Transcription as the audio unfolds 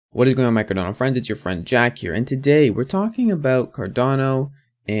What is going on, my Cardano friends? It's your friend Jack here, and today we're talking about Cardano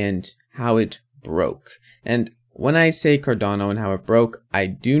and how it broke. And when I say Cardano and how it broke, I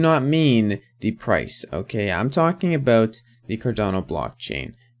do not mean the price, okay? I'm talking about the Cardano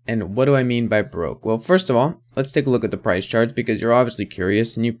blockchain. And what do I mean by broke? Well, first of all, let's take a look at the price charts because you're obviously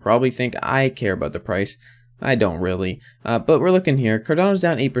curious and you probably think I care about the price. I don't really, but we're looking here. Cardano's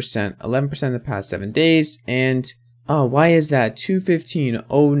down 8%, 11% in the past 7 days, and oh, why is that? 215.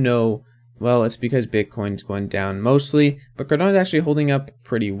 Oh no. Well, it's because Bitcoin's going down mostly, but Cardano's actually holding up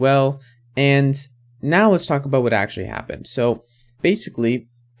pretty well. And now let's talk about what actually happened. So basically,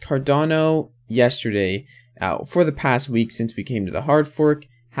 Cardano yesterday, for the past week since we came to the hard fork,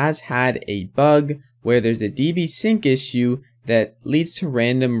 has had a bug where there's a DB sync issue that leads to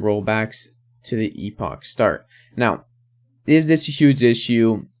random rollbacks to the epoch start. Now, is this a huge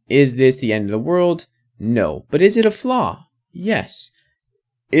issue? Is this the end of the world? No. But is it a flaw? Yes.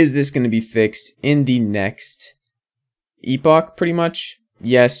 Is this going to be fixed in the next epoch, pretty much?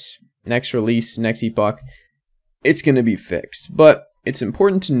 Yes. Next release, next epoch, it's going to be fixed. But it's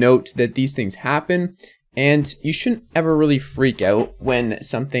important to note that these things happen, and you shouldn't ever really freak out when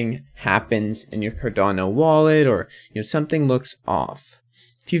something happens in your Cardano wallet or something looks off.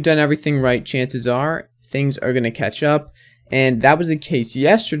 If you've done everything right, chances are things are going to catch up. And that was the case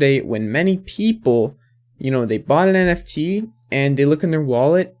yesterday when many people, they bought an NFT and they look in their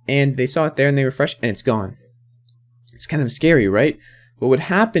wallet and they saw it there and they refresh and it's gone. It's kind of scary, right? But what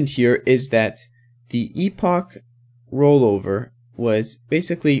happened here is that the epoch rollover was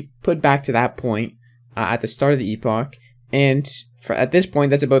basically put back to that point at the start of the epoch. And at this point,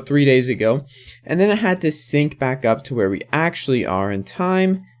 that's about 3 days ago. And then it had to sync back up to where we actually are in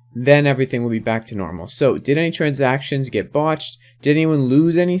time. Then everything will be back to normal. So did any transactions get botched? Did anyone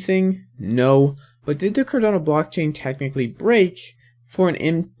lose anything? No. But did the Cardano blockchain technically break for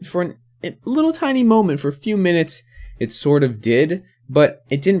a little tiny moment, for a few minutes? It sort of did, but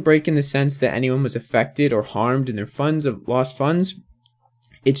it didn't break in the sense that anyone was affected or harmed in their funds of lost funds.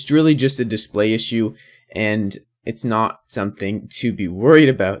 It's really just a display issue, and it's not something to be worried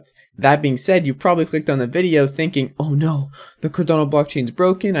about. That being said, you probably clicked on the video thinking, oh no, the Cardano blockchain's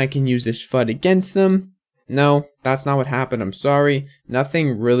broken, I can use this FUD against them. No, that's not what happened. I'm sorry.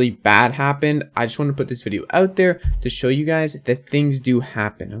 Nothing really bad happened. I just want to put this video out there to show you guys that things do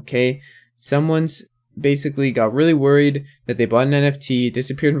happen, okay? Someone's basically got really worried that they bought an NFT, it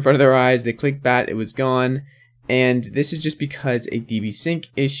disappeared in front of their eyes, they clicked bat, it was gone. And this is just because a DB sync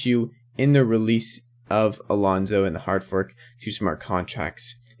issue in the release of Alonzo and the hard fork to smart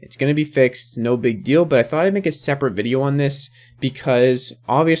contracts. It's going to be fixed, no big deal, but I thought I'd make a separate video on this because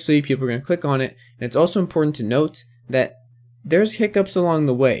obviously people are going to click on it. And it's also important to note that there's hiccups along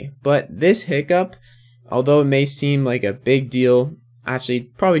the way, but this hiccup, although it may seem like a big deal, actually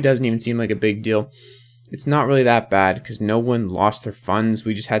it probably doesn't even seem like a big deal. It's not really that bad because no one lost their funds.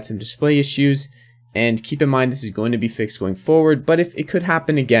 We just had some display issues. And keep in mind, this is going to be fixed going forward, but if it could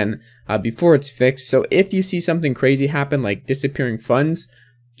happen again before it's fixed. So if you see something crazy happen, like disappearing funds,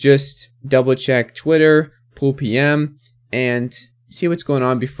 just double check Twitter, pull PM, and see what's going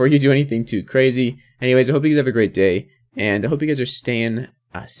on before you do anything too crazy. Anyways, I hope you guys have a great day, and I hope you guys are staying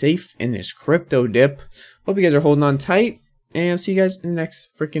safe in this crypto dip. Hope you guys are holding on tight, and I'll see you guys in the next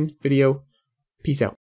freaking video. Peace out.